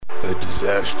a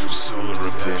disastrous solar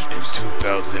event in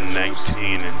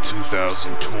 2019 and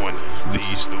 2020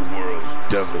 leaves the world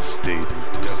devastated.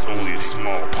 There's only a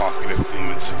small pocket of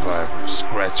human survivors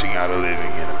scratching out a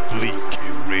living in a bleak,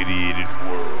 irradiated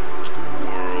world. The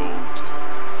world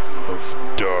of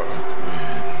Darkwind.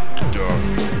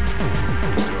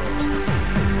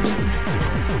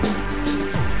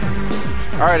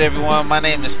 Alright everyone, my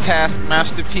name is Task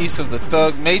Masterpiece of the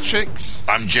Thug Matrix.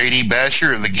 I'm JD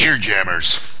Basher of the Gear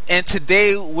Jammers. And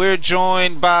today we're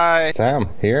joined by Sam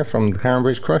here from the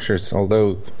Cambridge Crushers,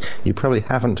 although you probably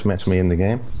haven't met me in the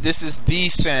game. This is the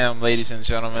Sam, ladies and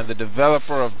gentlemen, the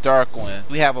developer of Darkwind.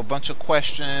 We have a bunch of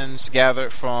questions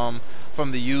gathered from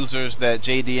the users that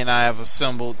JD and I have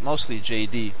assembled, mostly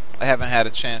JD. I haven't had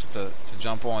a chance to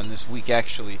jump on this week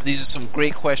actually. These are some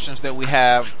great questions that we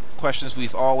have. Questions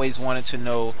we've always wanted to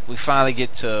know. We finally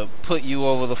get to put you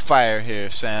over the fire here,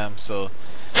 Sam. So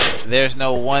there's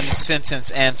no one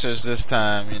sentence answers this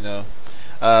time, you know.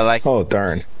 Oh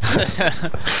darn.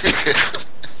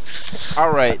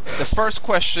 All right. The first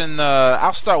question.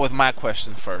 I'll start with my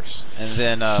question first, and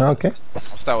then okay. I'll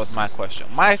start with my question.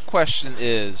 My question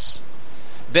is: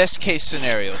 best case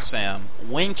scenario, Sam.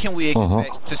 When can we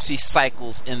expect to see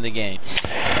cycles in the game?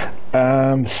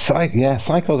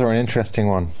 Cycles are an interesting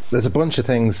one. There's a bunch of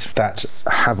things that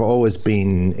have always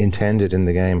been intended in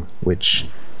the game, which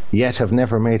yet have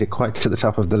never made it quite to the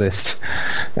top of the list.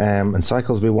 And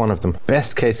cycles will be one of them.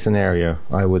 Best case scenario,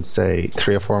 I would say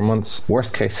 3 or 4 months.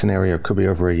 Worst case scenario could be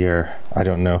over a year. I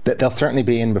don't know. They'll certainly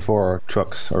be in before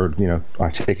trucks or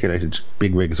articulated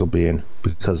big rigs will be in,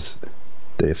 because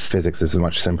the physics is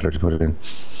much simpler to put it in.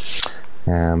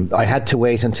 I had to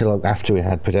wait until after we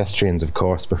had pedestrians, of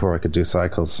course, before I could do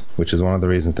cycles, which is one of the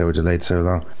reasons they were delayed so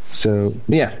long. So,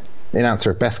 yeah, in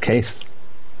answer, best case,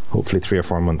 hopefully 3 or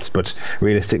 4 months, but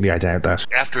realistically, I doubt that.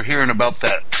 After hearing about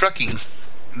that trucking,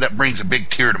 that brings a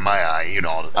big tear to my eye, you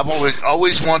know. I've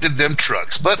always wanted them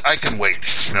trucks, but I can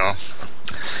wait, you know.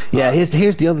 Yeah,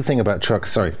 here's the other thing about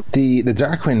trucks. Sorry, the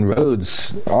Darkwind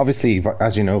roads. Obviously,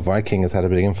 as you know, Viking has had a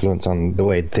big influence on the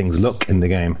way things look in the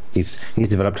game. He's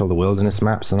developed all the wilderness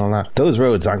maps and all that. Those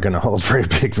roads aren't going to hold very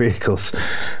big vehicles.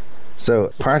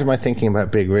 So part of my thinking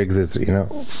about big rigs is,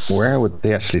 where would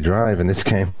they actually drive in this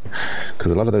game?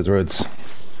 Because a lot of those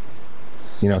roads,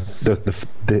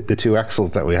 the 2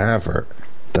 axles that we have are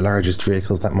the largest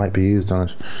vehicles that might be used on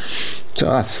it. So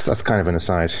that's kind of an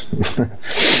aside.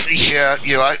 Yeah,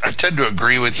 I tend to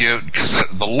agree with you, because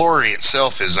the lorry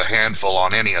itself is a handful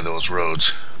on any of those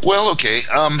roads. Well, okay,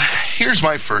 here's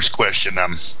my first question.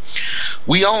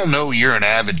 We all know you're an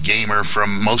avid gamer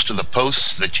from most of the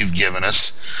posts that you've given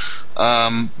us,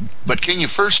 but can you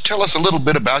first tell us a little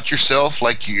bit about yourself,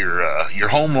 like your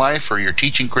home life or your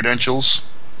teaching credentials?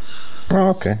 Oh,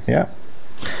 okay, yeah.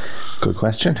 Good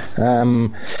question.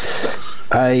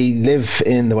 I live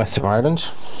in the west of Ireland,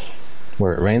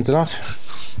 where it rains a lot.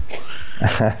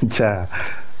 And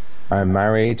I'm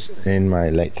married in my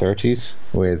late 30s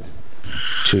with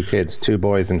 2 kids, 2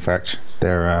 boys in fact.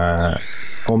 They're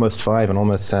almost 5 and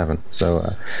almost 7,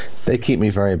 so they keep me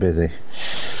very busy.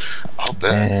 I'll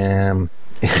bet.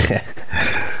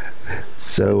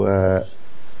 So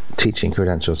teaching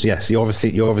credentials, yes, you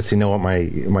obviously know what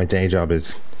my day job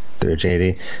is there,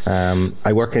 JD.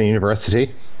 I work in a university.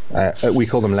 We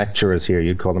call them lecturers here,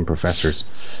 you'd call them professors.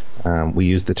 We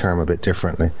use the term a bit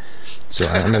differently. So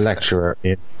I'm a lecturer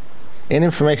in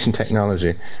information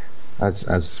technology,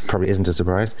 as probably isn't a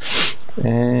surprise.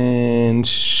 And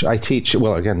I teach,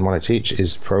 well, again, what I teach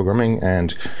is programming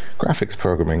and graphics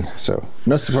programming, so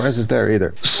no surprises there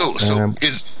either. So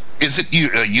is it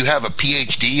you have a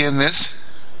PhD in this?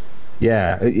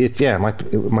 Yeah, my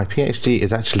PhD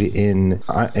is actually in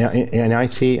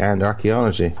IT and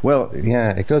archaeology. Well,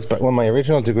 yeah, it goes back. Well, my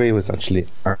original degree was actually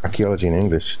archaeology and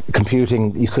English.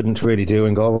 Computing you couldn't really do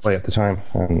in Galway at the time,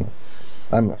 and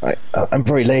I'm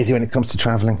very lazy when it comes to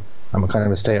travelling. I'm a kind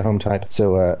of a stay-at-home type,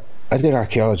 so I did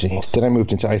archaeology. Then I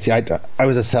moved into IT. I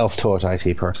was a self-taught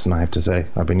IT person, I have to say.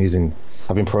 I've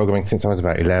been programming since I was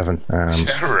about 11.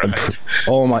 Right.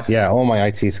 All my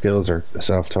IT skills are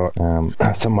self-taught.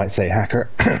 Some might say hacker.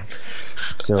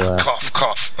 So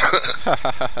cough.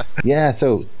 Yeah.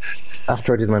 So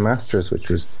after I did my master's, which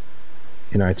was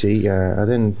in IT, I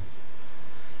then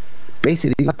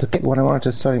basically got to pick what I wanted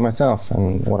to study myself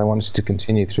and what I wanted to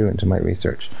continue through into my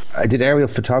research. I did aerial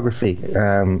photography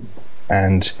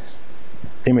and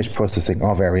image processing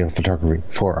of aerial photography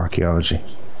for archaeology.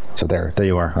 So there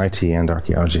you are, IT and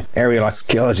archaeology. Aerial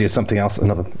archaeology is something else a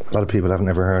lot of people haven't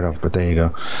ever heard of, but there you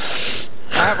go.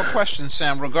 I have a question,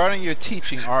 Sam, regarding your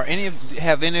teaching.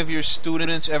 Have any of your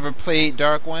students ever played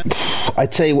Darkwind?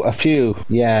 I'd say a few,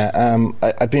 yeah.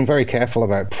 I've been very careful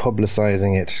about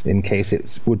publicizing it in case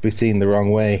it would be seen the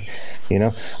wrong way. You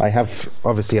know, I have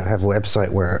a website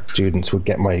where students would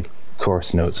get my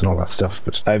course notes and all that stuff,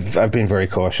 but I've been very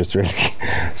cautious, really.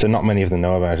 So not many of them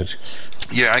know about it.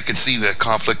 Yeah, I could see the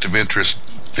conflict of interest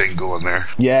thing going there.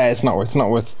 Yeah, it's not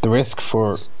worth the risk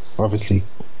for obviously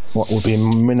what would be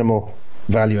minimal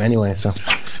value anyway. So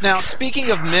now, speaking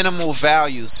of minimal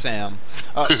value, Sam,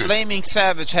 Flaming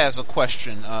Savage has a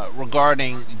question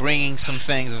regarding bringing some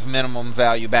things of minimum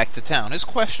value back to town. His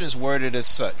question is worded as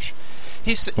such.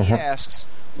 He asks,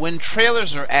 when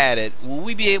trailers are added, will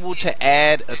we be able to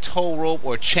add a tow rope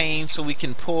or chain so we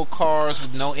can pull cars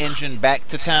with no engine back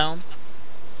to town?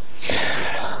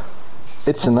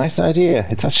 It's a nice idea.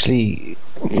 It's actually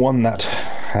one that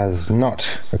has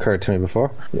not occurred to me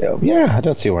before. Yeah, I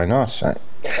don't see why not.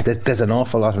 There's an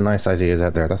awful lot of nice ideas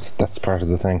out there. That's part of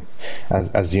the thing,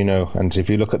 as you know. And if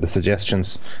you look at the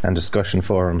suggestions and discussion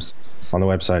forums on the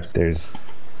website, there's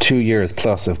 2 years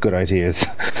plus of good ideas.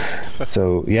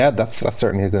 So yeah, that's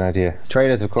certainly a good idea.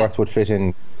 Trailers, of course, would fit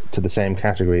in to the same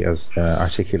category as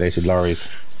articulated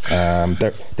lorries.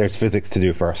 There's physics to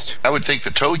do first. I would think the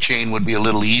tow chain would be a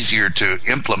little easier to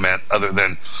implement, other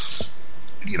than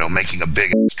making a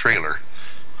big trailer.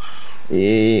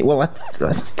 Well, I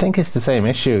think it's the same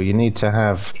issue. You'd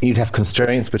have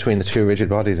constraints between the two rigid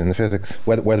bodies in the physics,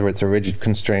 whether it's a rigid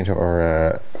constraint or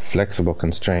a flexible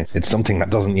constraint. It's something that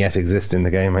doesn't yet exist in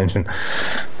the game engine.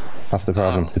 That's the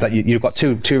problem. Is that you've got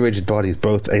two rigid bodies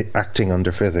both acting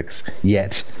under physics,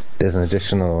 yet there's an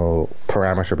additional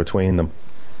parameter between them.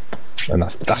 And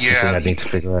that's the thing I need to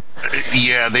figure out.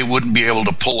 Yeah, they wouldn't be able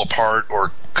to pull apart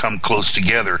or come close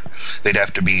together. They'd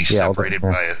have to be separated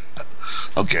by a...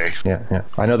 Okay. Yeah.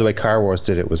 I know the way Car Wars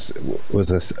did it was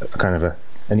a kind of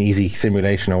an easy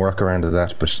simulation or workaround of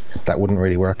that, but that wouldn't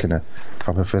really work in a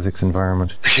proper physics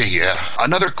environment. Yeah.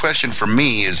 Another question from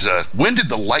me is, when did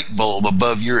the light bulb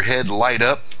above your head light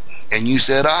up and you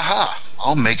said, aha,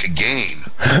 I'll make a game?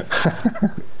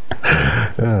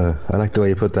 I like the way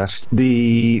you put that.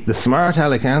 The smart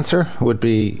aleck answer would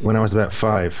be when I was about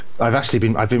 5.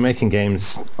 I've been making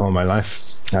games all my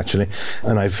life, actually,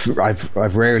 and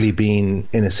I've rarely been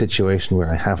in a situation where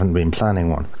I haven't been planning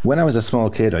one. When I was a small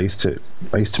kid, I used to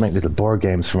make little board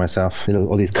games for myself,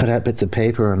 all these cut out bits of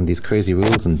paper and these crazy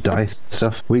rules and dice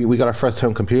stuff. We got our first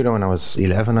home computer when I was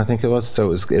 11, I think it was,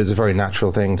 so it was a very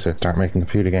natural thing to start making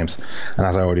computer games. And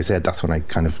as I already said, that's when I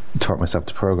kind of taught myself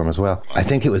to program as well. I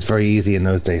think it was very easy in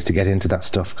those days to get into that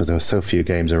stuff because there were so few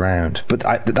games around. But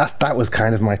that was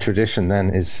kind of my tradition then,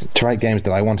 is to write games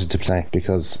that I wanted to play,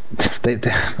 because they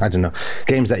I don't know,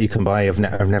 games that you can buy have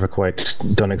never quite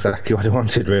done exactly what I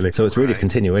wanted, really. So it's really a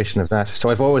continuation of that. So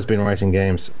I've always been writing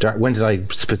games. When did I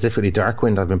specifically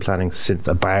Darkwind? I've been planning since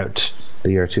about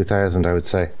the year 2000, I would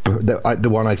say. The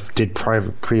one I did prior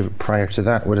to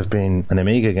that would have been an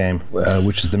Amiga game,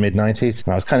 which is the mid-90s.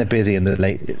 I was kind of busy in the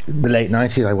late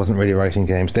 90s. I wasn't really writing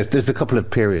games. There's a couple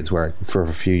of periods for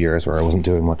a few years where I wasn't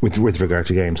doing much with regard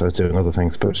to games. I was doing other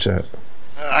things, but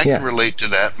I can relate to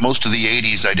that. Most of the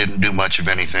 80s I didn't do much of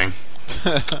anything.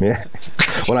 Yeah.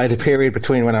 Well, I had a period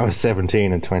between when I was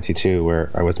 17 and 22 where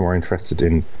I was more interested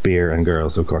in beer and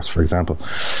girls, of course, for example.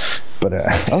 But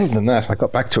other than that, I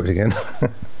got back to it again.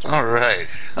 All right.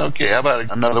 Okay, how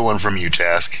about another one from you,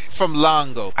 Task? From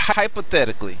Longo.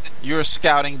 Hypothetically, you're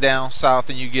scouting down south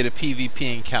and you get a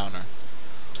PvP encounter.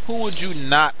 Who would you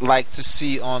not like to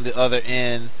see on the other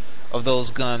end of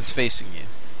those guns facing you?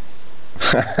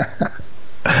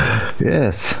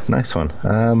 Yes, nice one.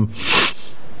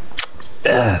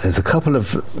 There's a couple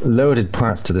of loaded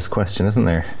parts to this question, isn't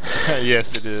there?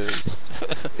 Yes, it is.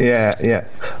 Yeah.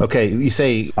 Okay, you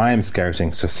say I am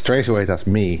scouting, so straight away that's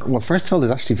me. Well, first of all,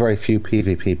 there's actually very few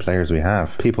PvP players we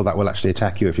have. People that will actually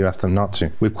attack you if you ask them not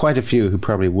to. We've quite a few who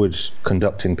probably would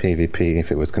conduct in PvP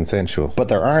if it was consensual. But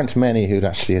there aren't many who'd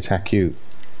actually attack you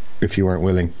if you weren't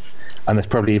willing. And there's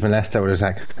probably even less that would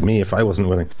attack me if I wasn't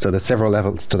willing. So there's several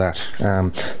levels to that.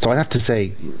 So I'd have to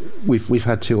say we've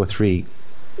had 2 or 3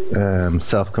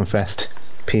 self-confessed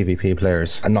PvP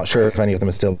players. I'm not sure if any of them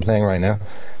are still playing right now.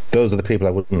 Those are the people I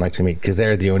wouldn't like to meet, because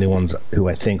they're the only ones who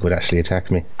I think would actually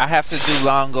attack me. I have to do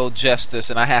Longo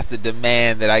justice, and I have to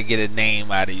demand that I get a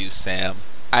name out of you, Sam.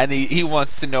 He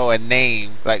wants to know a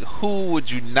name. Like, who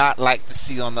would you not like to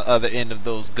see on the other end of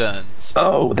those guns?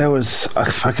 Oh, there was,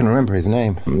 if I can remember his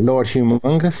name, Lord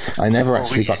Humongous. I never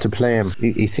actually got to play him.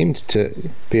 He seemed to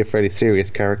be a fairly serious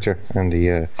character, and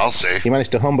I'll say he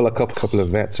managed to humble a couple of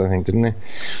vets, I think, didn't he?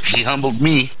 He humbled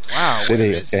me. Wow, Did where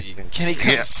he? is he? Can he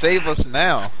come save us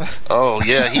now? Oh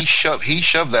yeah, he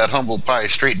shoved that humble pie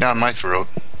straight down my throat.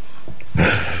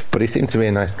 But he seemed to be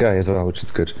a nice guy as well, which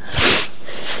is good.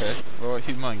 Okay, Lord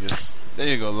Humongous. There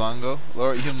you go, Longo.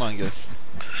 Lord Humongous.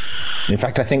 In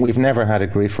fact, I think we've never had a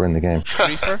griefer in the game,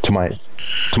 Griefer?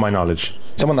 to my knowledge.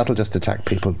 Someone that'll just attack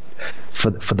people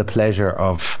for the pleasure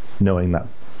of knowing that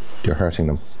you're hurting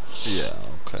them. Yeah,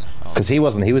 okay. Because he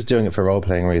wasn't. He was doing it for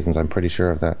role-playing reasons. I'm pretty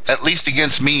sure of that. At least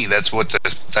against me, that's what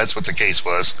the case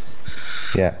was.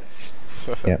 Yeah.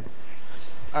 Yeah.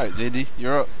 All right, JD,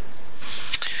 you're up.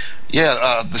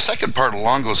 Yeah, the second part of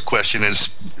Longo's question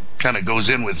kind of goes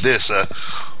in with this.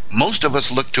 Most of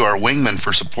us look to our wingmen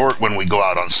for support when we go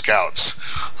out on scouts.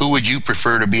 Who would you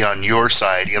prefer to be on your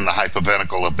side in the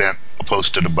hypothetical event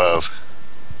posted above?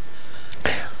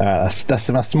 That's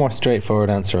a more straightforward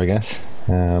answer, I guess.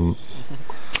 Not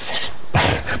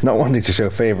wanting to show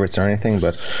favourites or anything,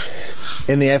 but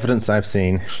in the evidence I've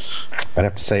seen, I'd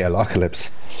have to say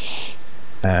Apocalypse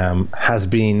has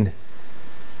been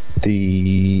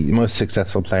the most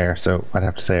successful player, so I'd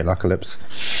have to say Apocalypse.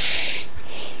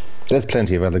 There's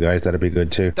plenty of other guys that'd be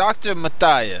good too. Dr.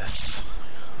 Matthias,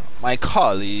 my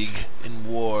colleague in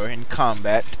war, in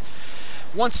combat,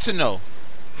 wants to know,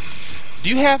 do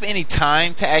you have any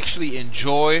time to actually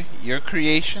enjoy your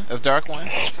creation of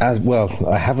Darkwind? As well,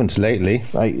 I haven't lately.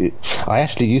 I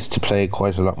actually used to play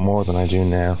quite a lot more than I do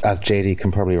now, as JD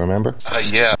can probably remember.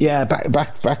 Yeah. Yeah,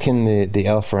 back in the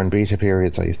alpha and beta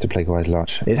periods, I used to play quite a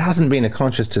lot. It hasn't been a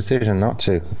conscious decision not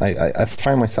to. I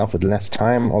find myself with less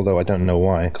time, although I don't know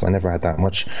why, because I never had that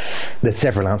much. There's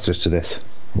several answers to this.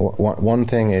 One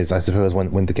thing is, I suppose,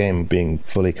 when the game being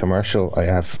fully commercial, I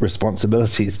have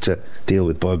responsibilities to deal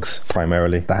with bugs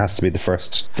primarily. That has to be the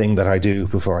first thing that I do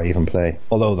before I even play.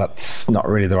 Although that's not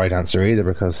really the right answer either,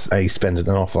 because I spend an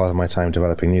awful lot of my time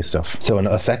developing new stuff. So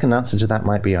a second answer to that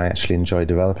might be I actually enjoy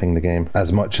developing the game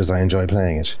as much as I enjoy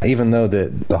playing it. Even though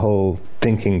the whole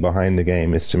thinking behind the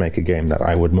game is to make a game that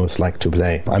I would most like to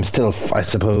play, I'm still, I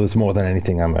suppose, more than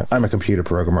anything, I'm a computer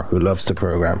programmer who loves to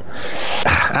program.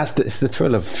 It's the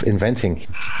thrill of inventing.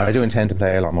 I do intend to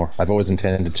play a lot more. I've always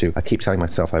intended to. I keep telling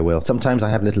myself I will. Sometimes I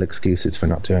have little excuses for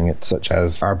not doing it, such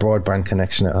as our broadband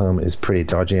connection at home is pretty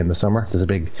dodgy in the summer. There's a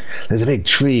big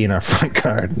tree in our front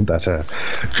garden that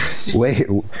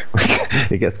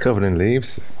it gets covered in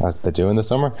leaves, as they do in the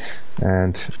summer,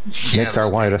 and makes our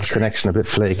wireless connection a bit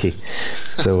flaky.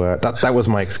 So that was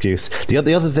my excuse. The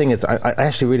other thing is I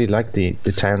actually really like the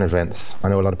town events. I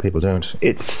know a lot of people don't.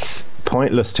 It's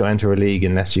pointless to enter a league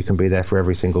unless you can be there for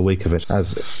every single week of it,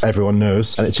 as everyone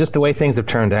knows, and it's just the way things have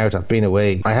turned out. I've been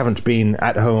away. I haven't been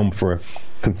at home for a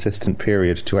consistent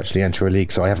period to actually enter a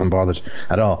league, so I haven't bothered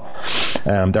at all.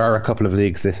 There are a couple of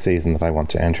leagues this season that I want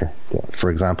to enter. For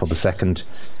example, the second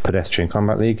Pedestrian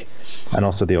Combat League and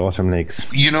also the Autumn Leagues.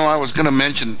 You know, I was going to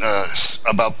mention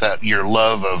about that, your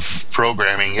love of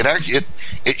programming.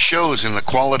 It shows in the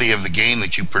quality of the game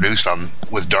that you produced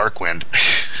with Darkwind.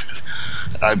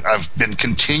 I've been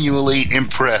continually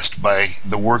impressed by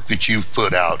the work that you've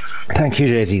put out. Thank you,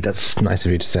 JD. That's nice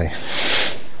of you to say.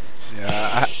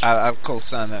 Yeah, I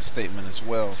co-sign that statement as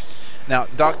well. Now,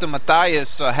 Dr.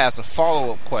 Matthias has a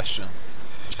follow-up question.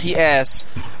 He asks,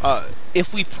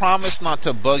 if we promise not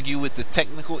to bug you with the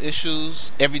technical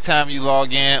issues every time you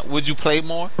log in, would you play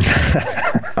more?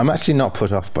 I'm actually not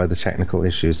put off by the technical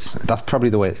issues. That's probably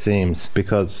the way it seems,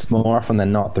 because more often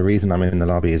than not, the reason I'm in the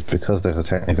lobby is because there's a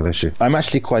technical issue. I'm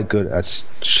actually quite good at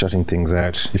shutting things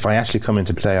out. If I actually come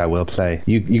into play, I will play.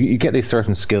 You get these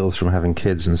certain skills from having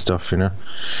kids and stuff, you know,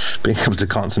 being able to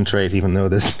concentrate even though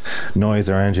there's noise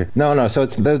around you. No, so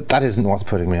that isn't what's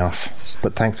putting me off.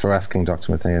 But thanks for asking,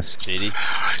 Dr. Matthias. JD?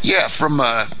 Yeah, from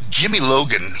Jimmy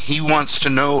Logan, he wants to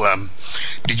know,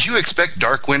 did you expect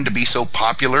Darkwind to be so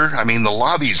popular? I mean, the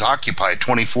lobby's occupied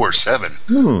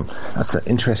 24/7. That's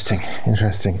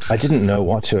interesting. I didn't know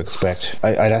what to expect.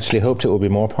 I'd actually hoped it would be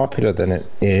more popular than it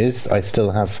is. I still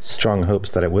have strong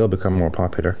hopes that it will become more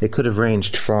popular. It could have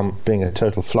ranged from being a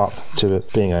total flop to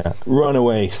it being a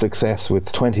runaway success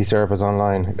with 20 servers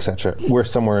online, etc. We're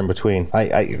somewhere in between.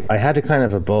 I had a kind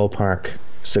of a ballpark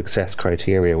success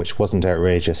criteria which wasn't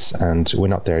outrageous, and we're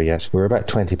not there yet. We're about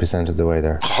 20% of the way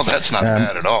there. Oh, that's not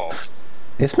bad at all.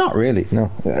 It's not really,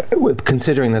 no.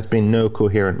 Considering there's been no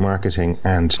coherent marketing,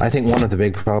 and I think one of the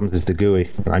big problems is the GUI.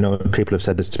 I know people have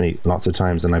said this to me lots of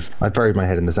times, and I've buried my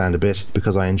head in the sand a bit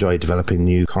because I enjoy developing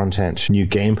new content, new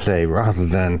gameplay, rather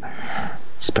than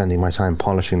spending my time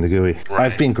polishing the GUI. Right.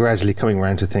 I've been gradually coming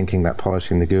around to thinking that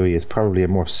polishing the GUI is probably a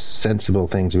more sensible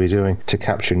thing to be doing to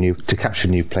capture new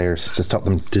players, to stop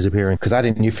them disappearing. Because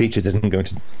adding new features isn't going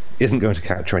to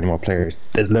capture any more players.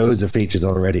 There's loads of features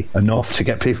already, enough to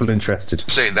get people interested.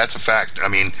 Say that's a fact. I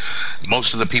mean,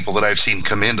 most of the people that I've seen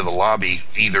come into the lobby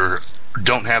either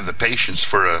don't have the patience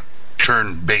for a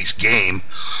turn-based game,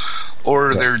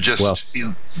 or they're just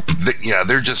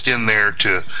they're just in there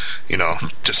to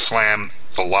slam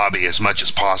the lobby as much as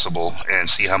possible and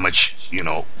see how much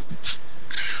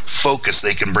focus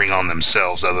they can bring on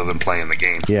themselves other than playing the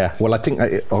game. Yeah, well, I think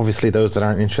obviously those that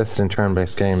aren't interested in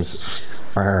turn-based games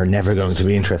are never going to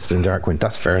be interested in Darkwind.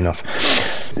 That's fair enough.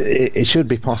 It should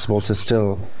be possible to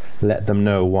still let them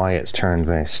know why it's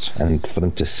turn-based and for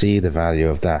them to see the value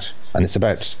of that. And it's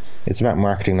about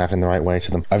marketing that in the right way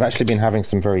to them. I've actually been having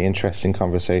some very interesting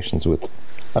conversations with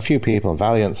a few people.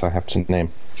 Valiance, I have to name.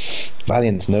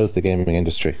 Valiance knows the gaming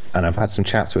industry, and I've had some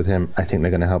chats with him. I think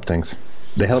they're going to help things.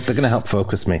 They're going to help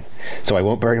focus me, so I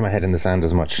won't bury my head in the sand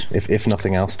as much. If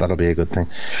nothing else, that'll be a good thing.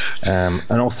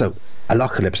 And also,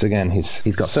 Alocalypse, again,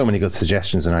 he's got so many good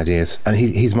suggestions and ideas, and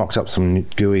he's mocked up some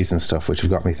GUIs and stuff, which have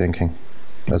got me thinking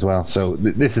as well. So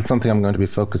this is something I'm going to be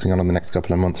focusing on the next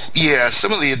couple of months. Yeah,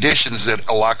 some of the additions that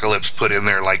Alocalypse put in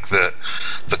there, like the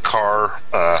car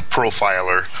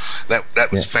profiler,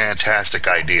 that was fantastic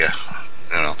idea.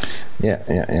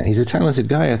 Yeah. He's a talented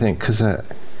guy, I think, because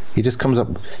he just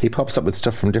pops up with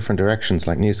stuff from different directions,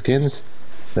 like new skins.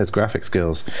 There's graphic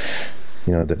skills.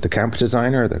 The camp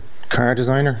designer, the car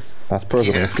designer, that's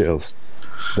programming skills.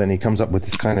 Then he comes up with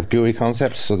this kind of GUI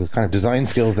concepts, so there's kind of design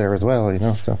skills there as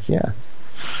well, so yeah.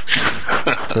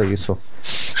 Very useful.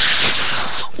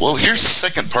 Well, here's the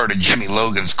second part of Jimmy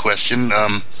Logan's question.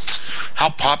 How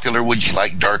popular would you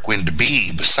like Darkwind to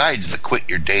be, besides the quit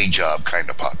your day job kind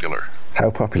of popular? How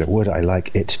popular would I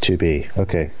like it to be?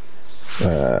 Okay.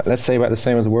 Let's say about the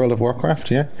same as World of Warcraft,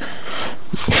 yeah?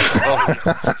 Well,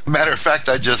 matter of fact,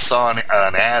 I just saw an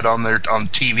ad on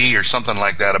TV or something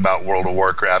like that about World of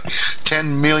Warcraft.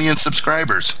 10 million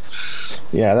subscribers.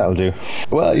 Yeah, that'll do.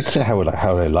 Well, you'd say how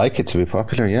I like it to be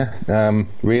popular, yeah.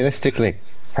 Realistically,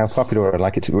 how popular would I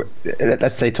like it to be?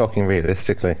 Let's say, talking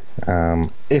realistically,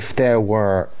 if there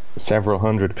were several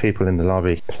hundred people in the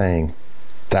lobby playing,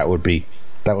 that would be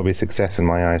success in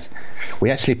my eyes.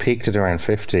 We actually peaked at around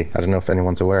 50. I don't know if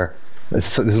anyone's aware.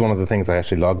 This is one of the things I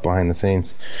actually logged behind the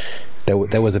scenes. There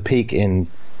was a peak in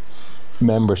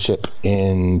membership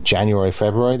in January,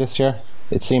 February this year.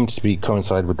 It seemed to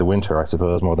coincide with the winter, I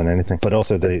suppose, more than anything. But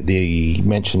also the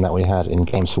mention that we had in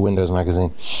Games for Windows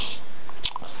magazine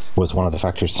was one of the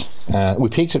factors. We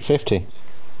peaked at 50,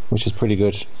 which is pretty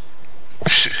good.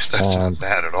 That's not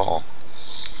bad at all.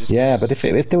 Yeah, but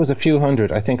if there was a few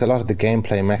hundred, I think a lot of the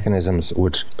gameplay mechanisms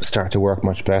would start to work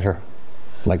much better,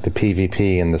 like the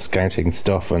PvP and the scouting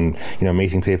stuff, and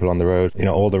meeting people on the road.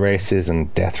 All the races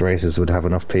and death races would have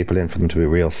enough people in for them to be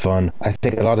real fun. I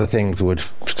think a lot of things would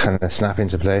kind of snap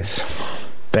into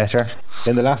place better.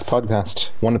 In the last podcast,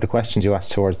 one of the questions you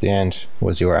asked towards the end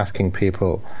was you were asking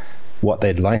people what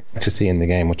they'd like to see in the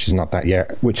game, which is not there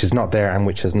and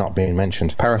which has not been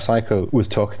mentioned. Parapsycho was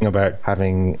talking about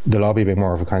having the lobby be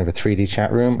more of a kind of a 3D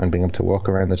chat room and being able to walk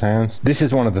around the towns. This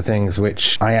is one of the things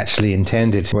which I actually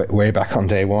intended way back on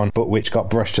day one, but which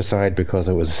got brushed aside because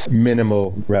it was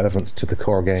minimal relevance to the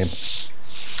core game.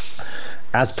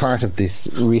 As part of this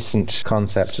recent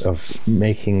concept of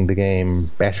making the game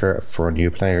better for new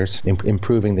players,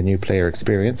 improving the new player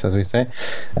experience, as we say,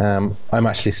 I'm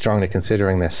actually strongly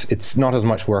considering this. It's not as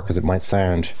much work as it might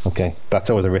sound. Okay, that's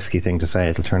always a risky thing to say.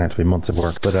 It'll turn out to be months of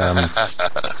work. But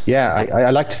yeah,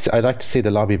 I like to see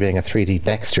the lobby being a 3D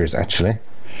Dexter's, actually.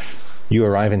 You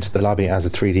arrive into the lobby as a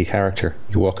 3D character.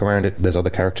 You walk around it. There's other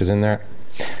characters in there.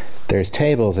 There's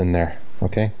tables in there.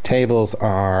 Okay, tables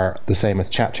are the same as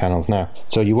chat channels now,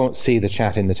 so you won't see the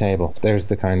chat in the table. There's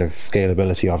the kind of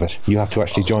scalability of it. You have to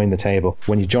actually join the table.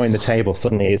 When you join the table,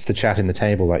 suddenly it's the chat in the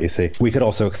table that you see. We could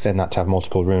also extend that to have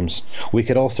multiple rooms. We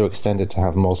could also extend it to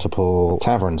have multiple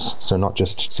taverns, so not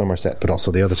just Somerset but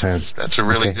also the other towns. That's a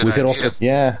really good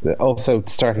idea. Also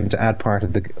starting to add part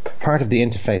of the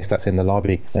interface that's in the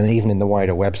lobby and even in the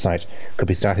wider website could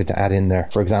be started to add in there.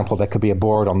 For example, there could be a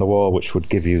board on the wall which would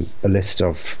give you a list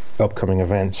of upcoming upcoming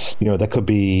events.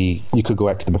 You could go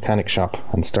out to the mechanic shop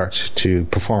and start to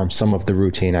perform some of the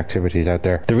routine activities out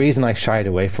there. The reason I shied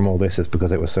away from all this is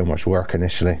because it was so much work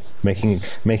initially. Making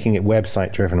it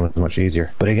website driven was much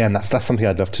easier. But again, that's something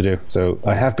I'd love to do. So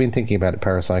I have been thinking about it,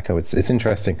 Parapsycho. It's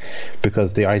interesting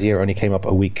because the idea only came up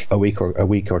a week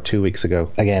or 2 weeks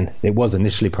ago. Again, it was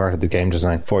initially part of the game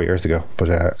design 4 years ago, but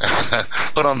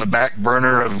put on the back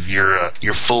burner of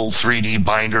your full 3D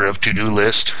binder of to-do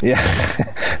list. Yeah,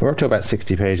 we're up to about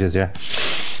 60 pages. Yeah.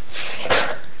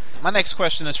 My next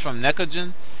question is from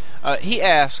Nekogen. He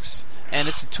asks, and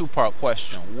it's a two-part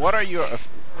question: What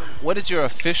is your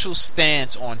official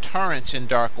stance on turrets in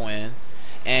Darkwind?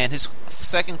 And his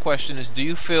second question is, do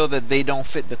you feel that they don't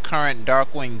fit the current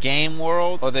Darkwind game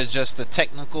world, or they're just a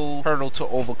technical hurdle to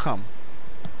overcome?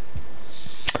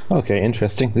 Okay,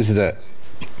 interesting. This is a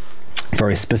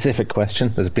very specific question.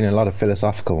 There's been a lot of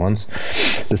philosophical ones.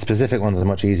 The specific ones are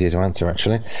much easier to answer,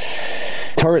 actually.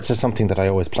 Turrets are something that I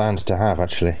always planned to have,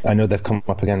 actually. I know they've come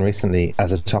up again recently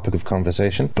as a topic of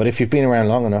conversation, but if you've been around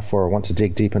long enough or want to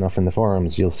dig deep enough in the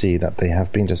forums, you'll see that they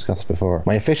have been discussed before.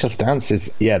 My official stance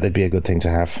is, yeah, they'd be a good thing to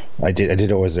have. I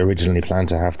did always originally plan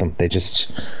to have them. They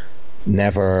just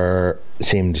never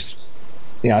seemed,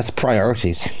 as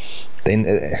priorities. They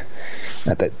never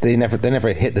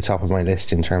hit the top of my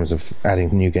list in terms of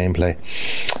adding new gameplay,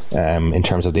 in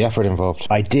terms of the effort involved.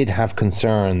 I did have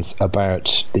concerns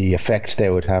about the effect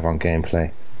they would have on gameplay,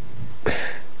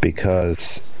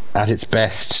 because at its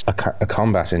best, a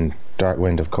combat in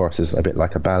Darkwind, of course, is a bit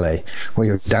like a ballet, where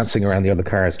you're dancing around the other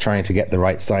cars trying to get the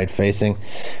right side facing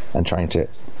and trying to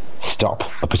stop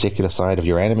a particular side of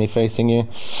your enemy facing you,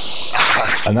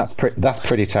 and that's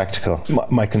pretty tactical.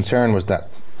 My concern was that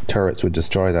turrets would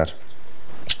destroy that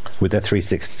with their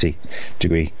 360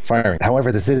 degree firing.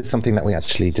 However, this is something that we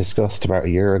actually discussed about a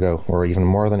year ago, or even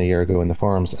more than a year ago, in the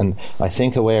forums, and I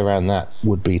think a way around that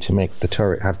would be to make the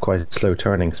turret have quite a slow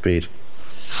turning speed,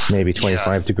 maybe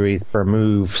 25 degrees per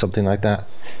move, something like that,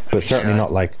 but certainly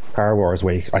not like Car Wars,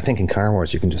 where I think in Car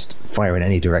Wars you can just fire in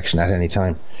any direction at any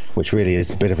time, which really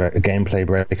is a bit of a gameplay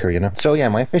breaker, So yeah,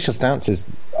 my official stance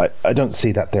is I don't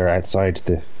see that they're outside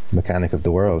the mechanic of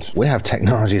the world. We have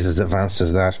technologies as advanced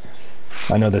as that.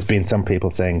 I know there's been some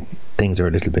people saying things are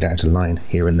a little bit out of line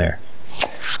here and there,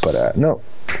 but no,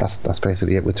 that's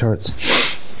basically it with turrets.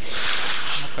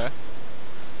 Okay.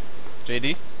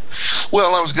 JD?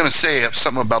 Well, I was going to say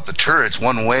something about the turrets.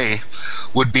 One way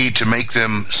would be to make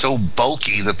them so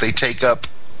bulky that they take up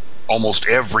almost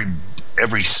every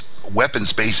weapon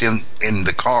space in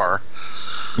the car.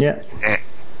 Yeah.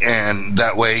 And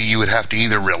that way you would have to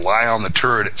either rely on the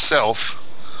turret itself.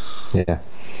 Yeah.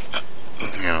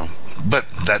 But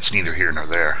that's neither here nor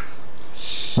there.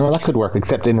 Well, that could work,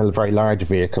 except in a very large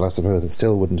vehicle, I suppose. It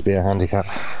still wouldn't be a handicap.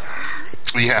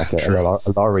 Yeah, like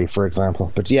a lorry, for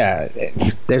example. But yeah,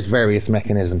 there's various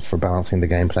mechanisms for balancing the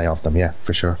gameplay of them, yeah,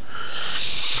 for sure.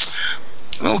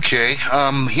 Okay,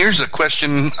 here's a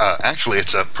question. Actually,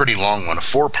 it's a pretty long one, a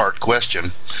 4-part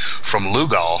question from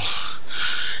Lugal.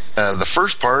 The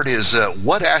first part is,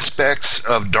 what aspects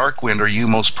of Darkwind are you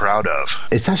most proud of?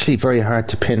 It's actually very hard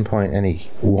to pinpoint any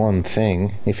one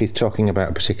thing if he's talking about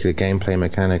a particular gameplay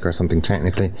mechanic or something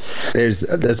technically. There's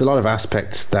a lot of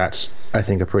aspects that I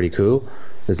think are pretty cool.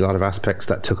 There's a lot of aspects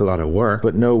that took a lot of work,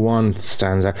 but no one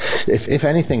stands out. If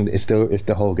anything, it's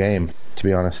the whole game, to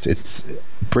be honest. It's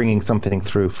bringing something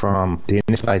through from the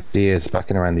initial ideas back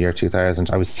in around the year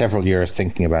 2000. I was several years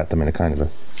thinking about them in a kind of a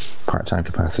part-time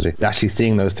capacity. Actually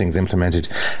seeing those things implemented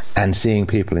and seeing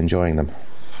people enjoying them.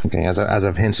 Okay, as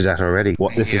I've hinted at already,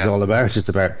 what this is all about, it's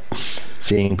about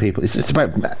seeing people. It's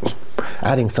about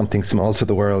adding something small to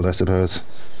the world, I suppose.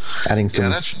 Adding some.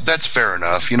 Yeah, that's fair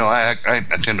enough. I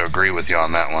tend to agree with you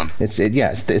on that one. There's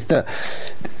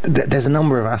a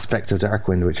number of aspects of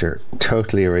Darkwind which are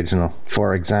totally original.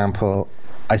 For example,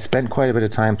 I spent quite a bit of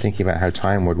time thinking about how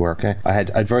time would work. I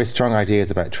had very strong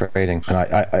ideas about trading, and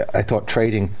I thought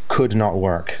trading could not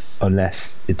work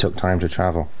unless it took time to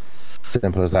travel.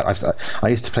 Simple as that. I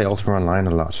used to play Ultima Online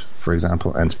a lot, for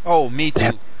example, and me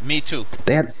too.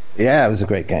 It was a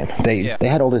great game. They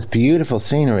had all this beautiful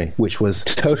scenery, which was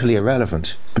totally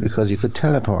irrelevant because you could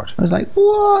teleport. I was like,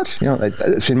 what?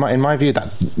 In my view,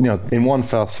 that in one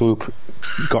fell swoop,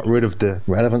 got rid of the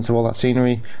relevance of all that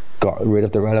scenery, got rid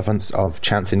of the relevance of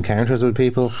chance encounters with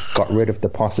people, got rid of the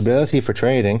possibility for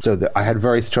trading. So I had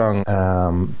very strong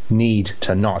need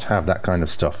to not have that kind of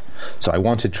stuff. So I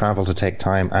wanted travel to take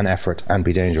time and effort and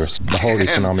be dangerous. The whole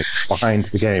economics behind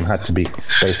the game had to be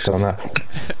based on that.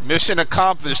 Mission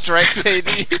accomplished, right,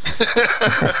 JD?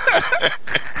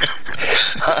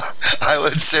 I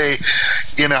would say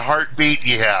In a heartbeat,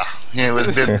 yeah. It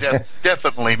was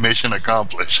definitely mission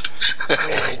accomplished.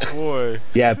 Oh boy.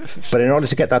 Yeah, but in order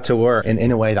to get that to work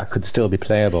in a way that could still be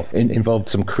playable, it involved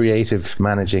some creative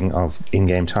managing of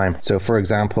in-game time. So, for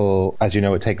example, as you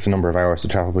know, it takes a number of hours to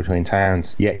travel between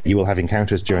towns, yet you will have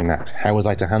encounters during that. How was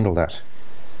I to handle that?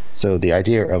 So the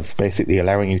idea of basically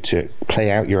allowing you to play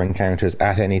out your encounters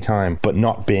at any time, but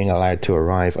not being allowed to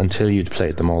arrive until you'd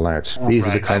played them all out. These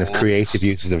are the kind of creative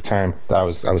uses of time that I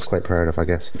was quite proud of, I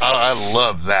guess. I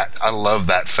love that. I love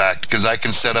that fact, because I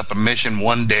can set up a mission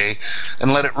one day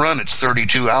and let it run. It's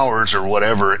 32 hours or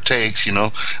whatever it takes, and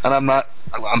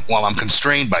I'm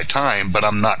constrained by time, but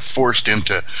I'm not forced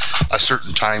into a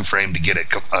certain time frame to get it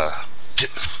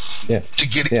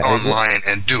online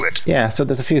and do it. Yeah, so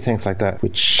there's a few things like that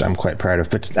which I'm quite proud of.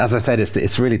 But as I said,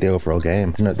 it's really the overall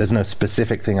game. There's no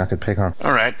specific thing I could pick on.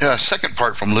 All right. Second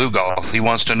part from Lugal. He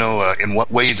wants to know in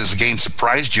what ways has the game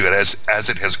surprised you as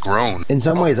it has grown? In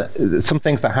some ways, some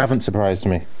things that haven't surprised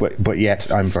me, but yet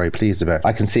I'm very pleased about.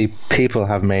 I can see people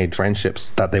have made friendships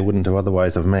that they wouldn't have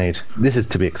otherwise have made. This is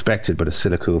to be expected, but it's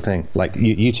still a cool thing. Like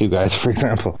you two guys, for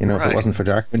example. If it wasn't for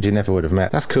Darkwind, you never would have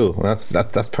met. That's cool. That's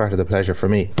part of the pleasure for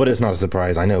me. But it's not a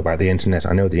surprise. I know about the internet.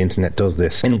 I know the internet does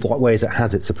this. In what ways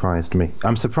has it surprised me?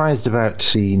 I'm surprised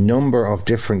about the number of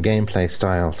different gameplay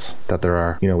styles that there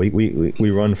are.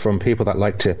 We run from people that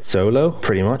like to solo,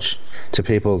 pretty much, to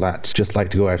people that just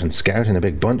like to go out and scout in a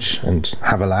big bunch and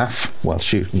have a laugh while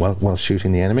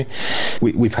shooting the enemy.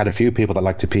 We've had a few people that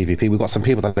like to PvP. We've got some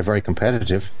people that are very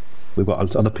competitive. We've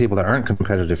got other people that aren't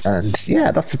competitive. And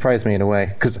yeah, that surprised me in a way,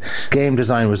 because game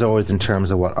design was always in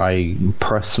terms of what I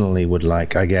personally would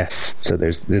like, I guess. So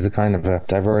there's a kind of a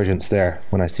divergence there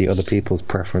when I see other people's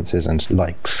preferences and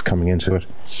likes coming into it.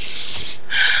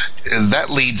 And that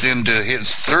leads into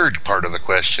his third part of the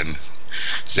question.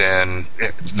 And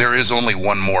there is only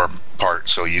one more part,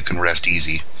 so you can rest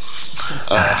easy.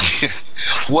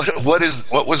 What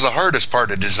was the hardest part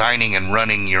of designing and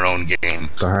running your own game?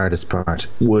 The hardest part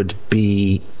would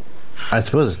be, I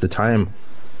suppose, it's the time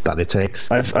that it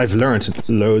takes. I've learned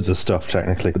loads of stuff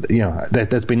technically.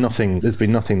 There's been nothing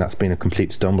that's been a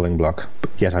complete stumbling block.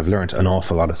 But yet I've learned an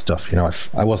awful lot of stuff.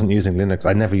 I wasn't using Linux.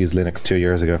 I never used Linux 2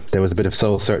 years ago. There was a bit of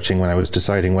soul searching when I was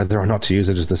deciding whether or not to use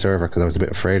it as the server, because I was a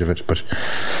bit afraid of it. But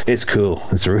it's cool.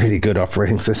 It's a really good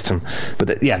operating system.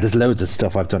 But there's loads of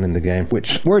stuff I've done in the game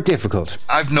which were difficult.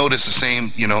 I've noticed the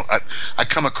same. I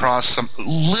come across some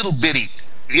little bitty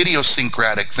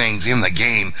idiosyncratic things in the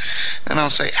game, and I'll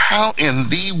say, how in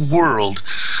the world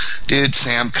did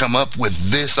Sam come up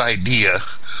with this idea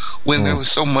when there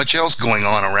was so much else going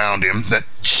on around him that,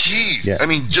 geez, I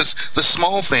mean, just the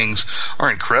small things are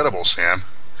incredible, Sam.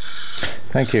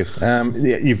 Thank you.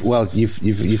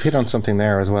 You've hit on something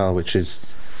there as well, which is,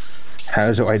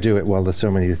 how do I do it while there's so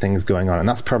many things going on? And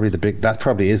that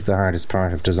probably is the hardest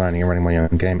part of designing and running my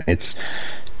own game.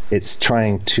 It's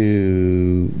trying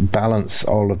to balance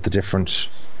all of the different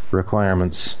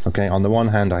requirements. Okay, on the one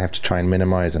hand, I have to try and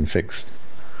minimize and fix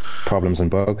problems and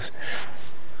bugs.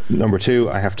 Number two,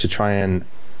 I have to try and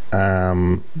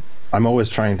I'm always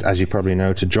trying, as you probably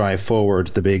know, to drive forward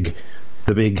the big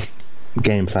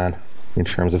game plan in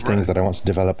terms of things that I want to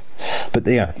develop. But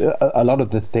yeah, a lot of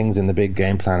the things in the big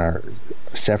game plan are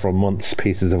several months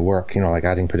pieces of work, like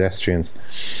adding pedestrians.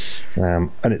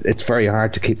 And it's very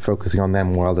hard to keep focusing on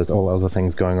them while there's all other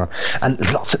things going on. And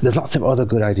there's lots of other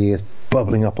good ideas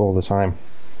bubbling up all the time,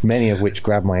 many of which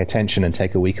grab my attention and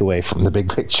take a week away from the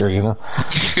big picture,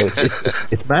 So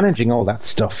it's managing all that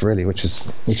stuff really, which is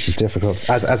difficult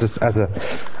as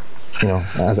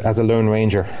a lone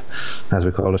ranger, as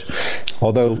we call it.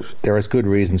 Although there is good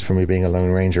reasons for me being a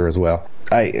lone ranger as well.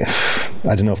 I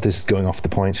don't know if this is going off the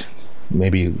point.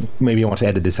 Maybe you want to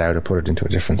edit this out or put it into a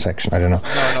different section. I don't know.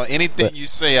 No. Anything you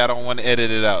say, I don't want to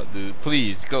edit it out, dude.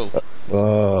 Please go.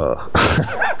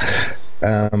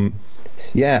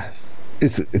 Yeah. I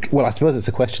suppose it's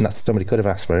a question that somebody could have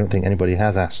asked, but I don't think anybody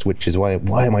has asked, which is why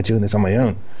am I doing this on my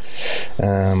own?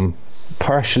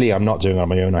 Partially, I'm not doing it on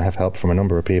my own. I have help from a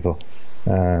number of people,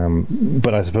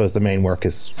 but I suppose the main work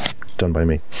is done by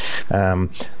me.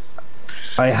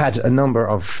 I had a number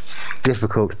of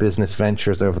difficult business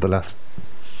ventures over the last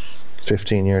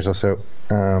 15 years or so,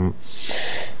 and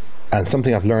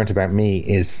something I've learned about me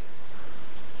is,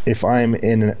 if I'm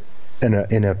in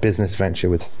a business venture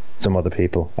with some other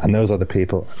people, and those other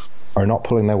people are not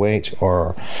pulling their weight,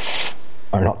 or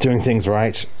are not doing things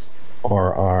right,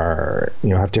 or are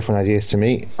have different ideas to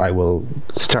me, I will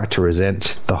start to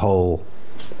resent the whole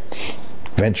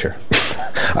venture.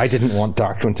 I didn't want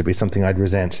Darkwind to be something I'd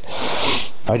resent.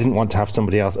 I didn't want to have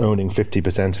somebody else owning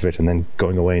 50% of it and then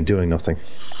going away and doing nothing,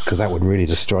 because that would really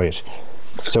destroy it.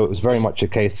 So it was very much a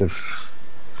case of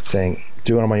saying,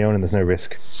 do it on my own and there's no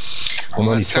risk. Well,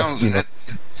 that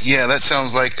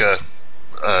sounds like a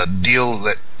deal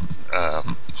that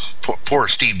poor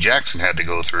Steve Jackson had to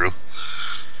go through.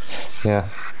 Yeah.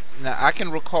 Now I can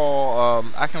recall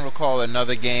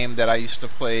another game that I used to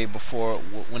play before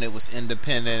when it was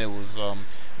independent. It was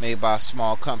made by a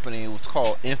small company. It was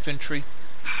called Infantry,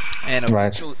 and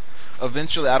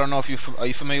eventually, I don't know if are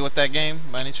you familiar with that game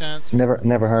by any chance?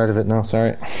 Never heard of it. No,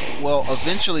 sorry. Well,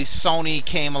 eventually Sony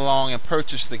came along and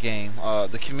purchased the game.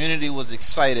 The community was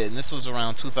excited, and this was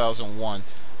around 2001.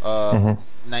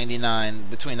 99,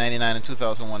 between 99 and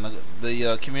 2001,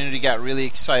 the community got really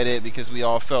excited because we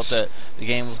all felt that the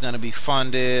game was going to be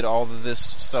funded. All of this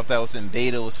stuff that was in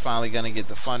beta was finally going to get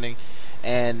the funding,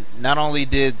 and not only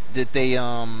did they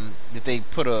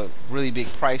put a really big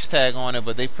price tag on it,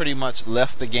 but they pretty much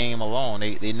left the game alone.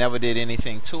 They never did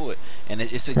anything to it, and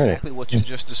it's exactly what you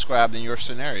just described in your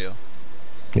scenario.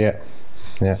 Yeah.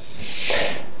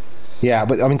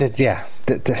 But I mean,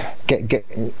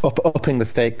 upping the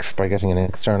stakes by getting an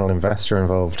external investor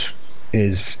involved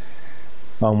is,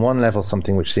 on one level,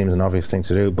 something which seems an obvious thing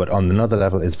to do, but on another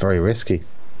level, is very risky.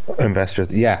 Investors,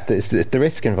 the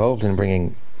risk involved in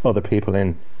bringing other people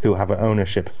in who have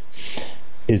ownership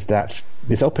is that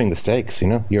it's upping the stakes.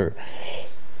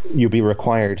 You'll be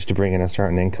required to bring in a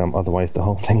certain income, otherwise the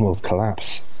whole thing will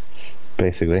collapse,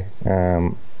 basically.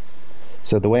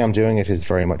 So the way I'm doing it is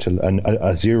very much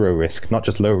a zero risk, not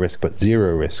just low risk, but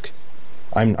zero risk.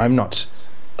 I'm not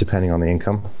depending on the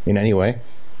income in any way.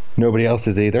 Nobody else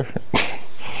is either.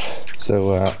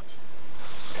 So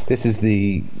this is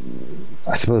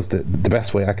I suppose the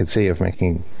best way I could see of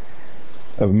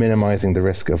minimizing the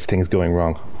risk of things going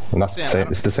wrong. And that's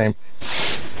it's the same.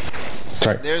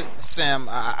 Sorry. Sam,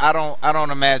 I don't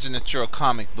imagine that you're a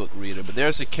comic book reader, but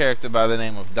there's a character by the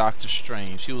name of Doctor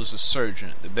Strange. He was a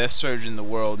surgeon, the best surgeon the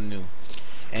world knew,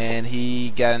 and he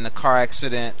got in a car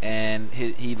accident and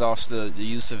he lost the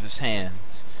use of his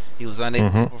hands. He was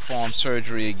unable to perform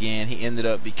surgery again. He ended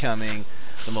up becoming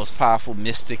the most powerful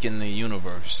mystic in the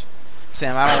universe.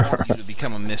 Sam, I don't want you to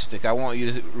become a mystic. I want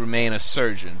you to remain a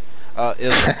surgeon.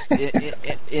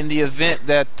 In the event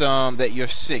that you're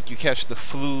sick, you catch the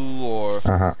flu or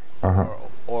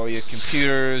your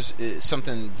computers,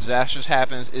 something disastrous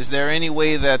happens, is there any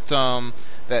way that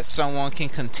that someone can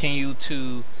continue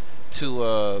to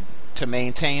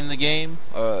maintain the game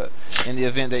in the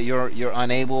event that you're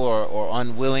unable or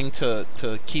unwilling to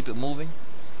keep it moving?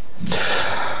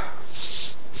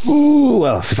 Ooh,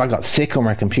 well, if I got sick or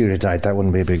my computer died, that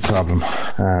wouldn't be a big problem.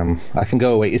 I can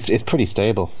go away. It's pretty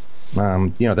stable. There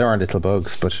are little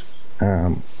bugs, but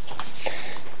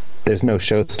there's no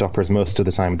showstoppers most of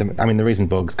the time. The reason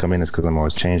bugs come in is because I'm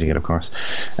always changing it, of course.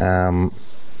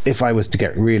 If I was to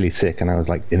get really sick and I was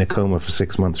like in a coma for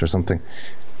 6 months or something,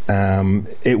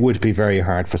 it would be very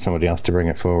hard for somebody else to bring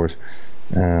it forward.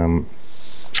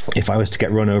 If I was to get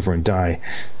run over and die,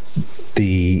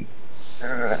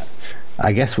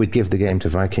 I guess we'd give the game to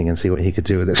Viking and see what he could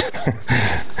do with it.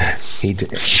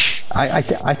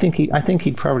 I think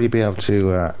he'd probably be able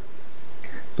to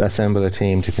assemble a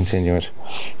team to continue it.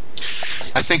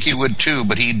 I think he would too,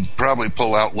 but he'd probably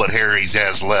pull out what hair he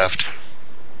has left.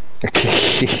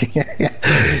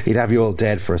 He'd have you all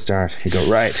dead for a start. He'd go,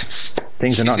 right,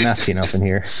 things are not nasty enough in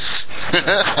here.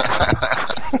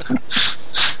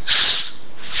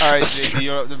 All right, JD,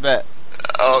 you're up to bat.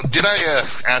 Oh, did I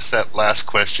ask that last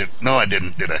question? No, I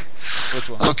didn't, did I? Which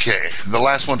one? Okay, the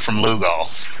last one from Lugal.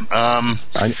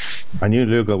 I knew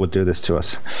Lugal would do this to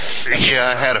us.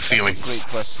 Yeah, I had a feeling. That's a great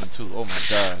question, too. Oh, my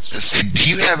gosh. Do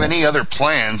you have any other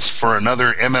plans for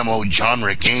another MMO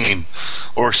genre game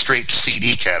or straight to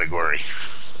CD category?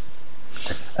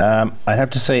 I'd have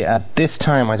to say at this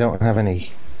time I don't have any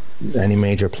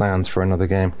major plans for another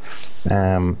game.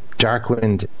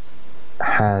 Darkwind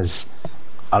has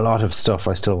a lot of stuff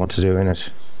I still want to do in it,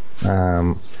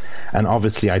 and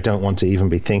obviously I don't want to even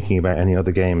be thinking about any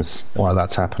other games while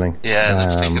that's happening. Yeah,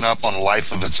 it's taken up on a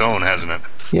life of its own, hasn't it?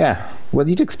 Yeah, well,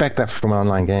 you'd expect that from an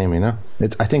online game,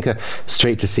 I think a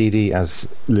straight to CD,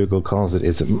 as Lugal calls it,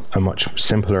 is a much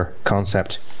simpler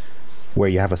concept where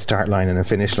you have a start line and a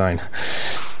finish line,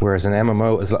 whereas an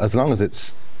MMO, as long as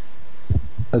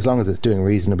it's doing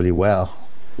reasonably well,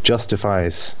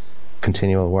 justifies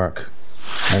continual work.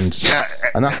 And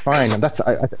that's fine. And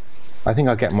I think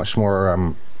I'll get much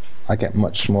more. I get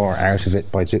much more out of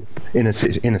it in a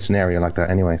scenario like that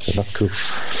anyway. So that's cool.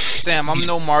 Sam, I'm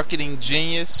no marketing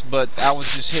genius, but I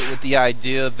was just hit with the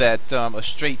idea that a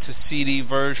straight to CD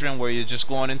version where you're just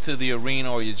going into the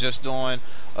arena or you're just doing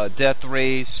a death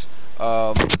race,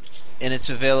 and it's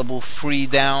available free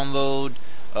download.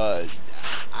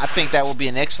 I think that would be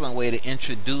an excellent way to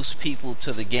introduce people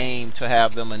to the game, to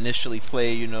have them initially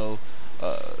play,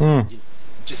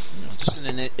 just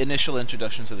an initial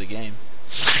introduction to the game.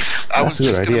 That's a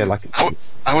good idea.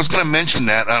 I was going to mention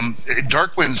that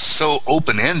Darkwind's so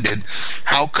open-ended.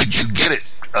 How could you get it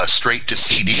straight to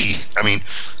CD? I mean,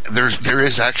 there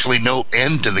is actually no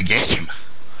end to the game.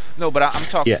 No, but I'm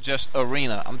talking just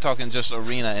Arena. I'm talking just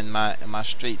Arena in my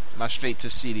straight to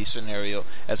CD scenario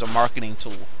as a marketing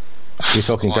tool. You're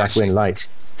talking Darkwind Lite.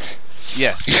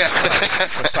 Yes. Yeah.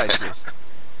 Precisely.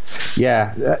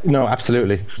 Yeah. No,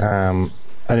 absolutely. And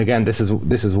again, this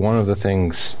is one of the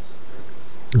things.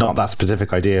 Not that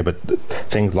specific idea, but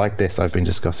things like this I've been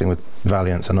discussing with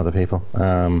Valiance and other people.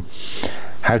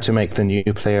 How to make the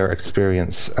new player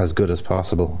experience as good as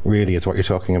possible really is what you're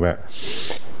talking about.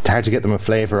 How to get them a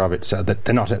flavour of it so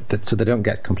that so they don't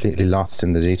get completely lost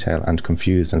in the detail and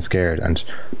confused and scared and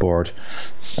bored.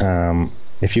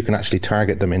 If you can actually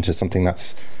target them into something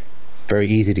that's very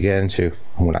easy to get into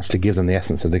and will actually give them the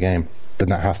essence of the game, then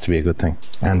that has to be a good thing.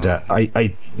 And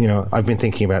I've been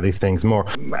thinking about these things more.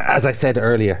 As I said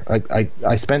earlier,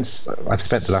 I've spent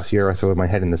the last year or so with my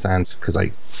head in the sand because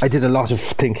I did a lot of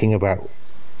thinking about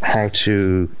how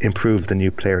to improve the new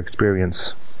player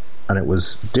experience, and it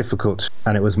was difficult,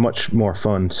 and it was much more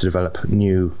fun to develop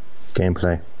new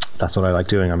gameplay. That's what I like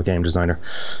doing. I'm a game designer.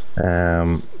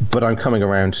 But I'm coming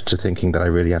around to thinking that I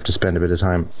really have to spend a bit of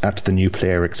time at the new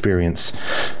player experience.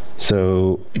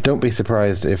 So don't be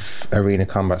surprised if arena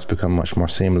combats become much more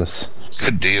seamless.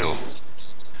 Good deal.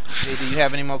 Hey, do you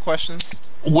have any more questions?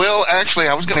 Well, actually,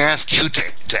 I was going to ask you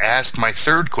to ask my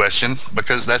third question,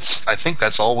 because I think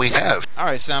that's all we have. All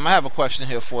right, Sam, I have a question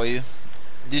here for you.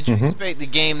 Did you expect the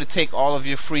game to take all of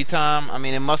your free time? I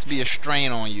mean, it must be a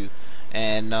strain on you,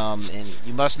 and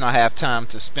you must not have time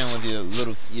to spend with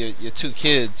your two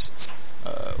kids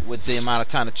with the amount of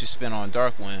time that you spend on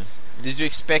Darkwind. Did you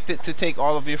expect it to take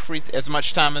all of your as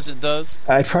much time as it does?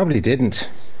 I probably didn't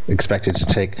expect it to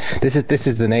take. This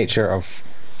is the nature of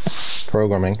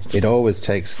programming. It always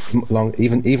takes long.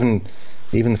 Even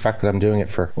the fact that I'm doing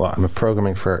it I'm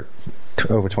programming for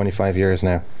over 25 years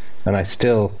now, and I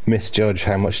still misjudge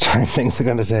how much time things are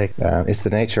going to take. It's the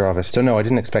nature of it. So no, I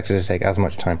didn't expect it to take as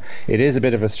much time. It is a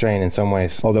bit of a strain in some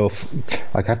ways, although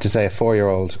I have to say a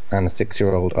 4-year-old and a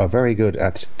 6-year-old are very good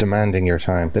at demanding your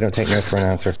time. They don't take no for an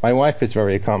answer. My wife is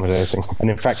very accommodating, and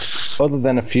in fact, other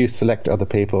than a few select other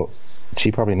people,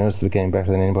 she probably knows the game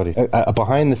better than anybody. A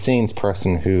behind-the-scenes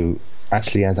person who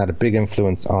actually has had a big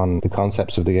influence on the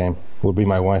concepts of the game would be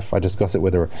my wife. I discuss it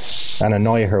with her and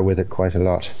annoy her with it quite a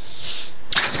lot.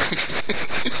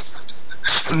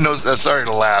 No, sorry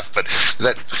to laugh, but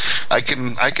that I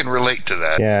can relate to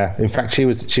that. Yeah, in fact, she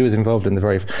was involved in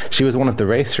she was one of the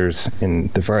racers in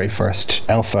the very first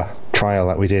alpha trial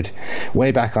that we did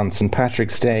way back on St.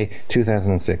 Patrick's Day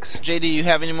 2006. JD, you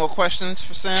have any more questions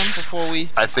for Sam before we?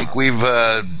 I think we've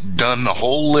done the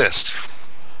whole list.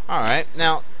 All right,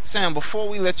 now Sam, before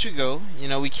we let you go,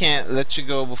 we can't let you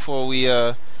go before we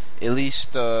at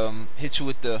least hit you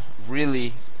with the really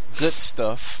good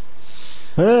stuff.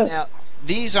 Now,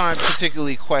 these aren't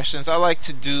particularly questions. I like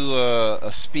to do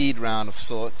a speed round of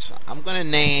sorts. I'm going to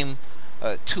name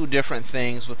two different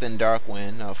things within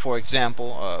Darkwind. For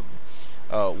example,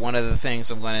 one of the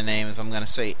things I'm going to name is I'm going to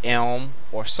say Elm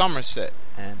or Somerset,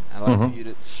 and I'd like for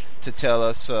you to tell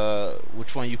us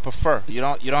which one you prefer. You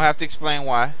don't have to explain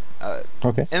why.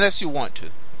 Okay. Unless you want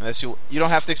to. You don't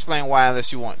have to explain why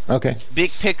unless you want. Okay.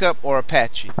 Big pickup or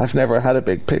Apache? I've never had a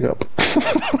big pickup.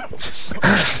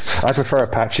 I prefer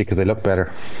Apache because they look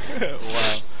better.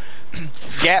 Wow.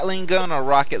 Gatling gun or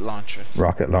rocket launcher?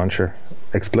 Rocket launcher.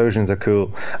 Explosions are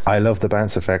cool. I love the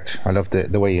bounce effect. I love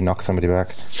the way you knock somebody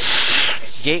back.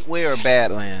 Gateway or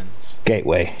Badlands?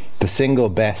 Gateway. The single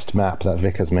best map that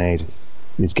Vic has made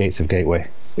is Gates of Gateway.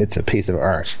 It's a piece of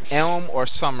art. Elm or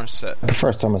Somerset? I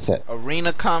prefer Somerset.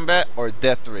 Arena combat or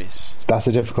death race? That's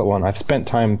a difficult one. I've spent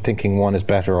time thinking one is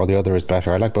better or the other is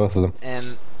better. I like both of them.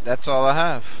 And that's all I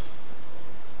have.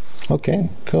 Okay,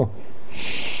 cool.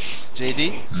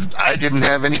 JD? I didn't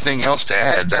have anything else to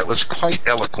add. That was quite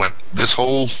eloquent. This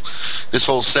whole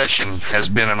session has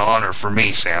been an honor for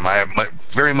me, Sam. I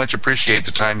very much appreciate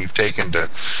the time you've taken to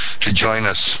join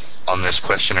us on this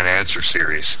question and answer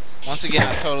series. Once again,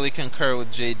 I totally concur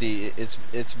with JD.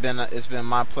 It's been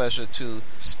my pleasure to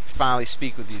finally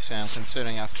speak with you, Sam.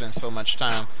 Considering I spent so much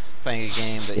time playing a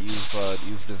game that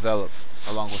you've developed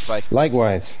along with Viking.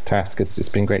 Likewise, Task. It's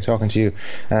been great talking to you.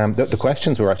 The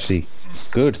questions were actually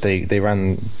good. They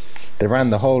ran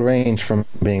the whole range from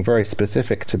being very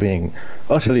specific to being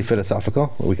utterly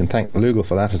philosophical. We can thank Lugal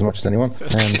for that as much as anyone.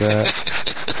 And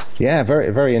Yeah,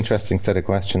 very, very interesting set of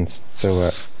questions. So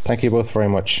thank you both very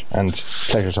much, and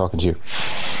pleasure talking to you.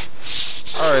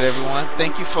 All right, everyone.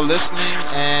 Thank you for listening,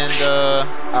 and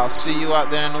I'll see you out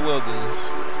there in the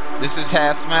wilderness. This is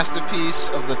Taskmaster Piece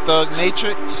of the Thug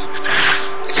Matrix.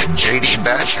 And JD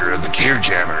Basher of the Gear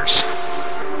Jammers.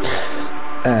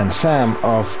 And Sam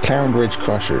of Clarenbridge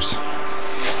Crushers.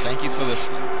 Thank you for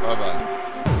listening. Bye-bye.